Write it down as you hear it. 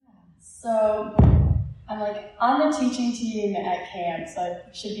So I'm like on the teaching team at camp, so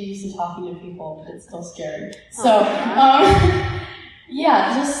I should be used to talking to people, but it's still scary. So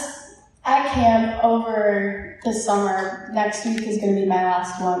yeah, just at camp over the summer. Next week is going to be my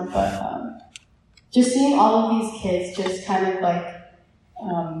last one, but just seeing all of these kids just kind of like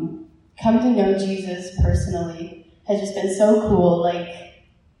come to know Jesus personally has just been so cool. Like,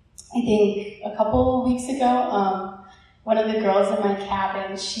 I think a couple weeks ago, one of the girls in my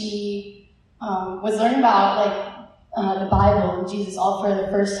cabin, she was learning about the Bible and Jesus all for the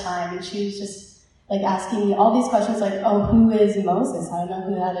first time, and she was just like asking me all these questions, like, "Oh, who is Moses? I don't know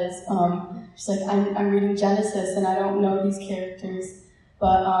who that is." She's like, "I'm reading Genesis and I don't know these characters,"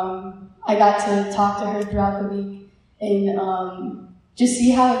 but I got to talk to her throughout the week and just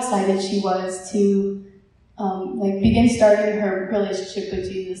see how excited she was to begin starting her relationship with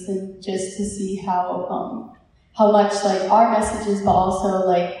Jesus, and just to see how much like our messages, but also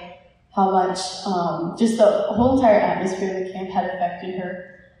like how much just the whole entire atmosphere of the camp had affected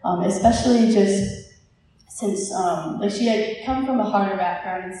her, especially just since she had come from a harder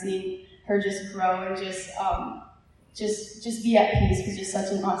background, and seeing her just grow and just be at peace was just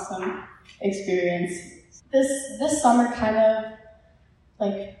such an awesome experience. This summer kind of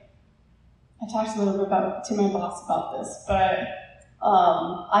like, I talked a little bit to my boss about this, but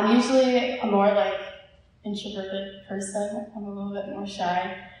I'm usually a more like introverted person. I'm a little bit more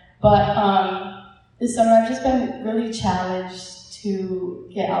shy, but this summer I've just been really challenged to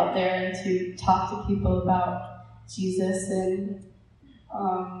get out there and to talk to people about Jesus, and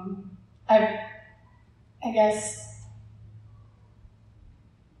I guess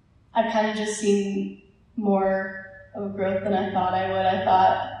I've kind of just seen more of a growth than I thought I would. I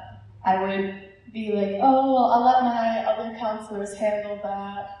thought I would be like, "Oh, well, I'll let my other counselors handle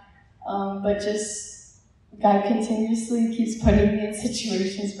that," but just God continuously keeps putting me in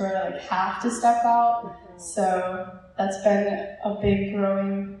situations where I like have to step out. So that's been a big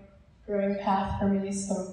growing path for me. So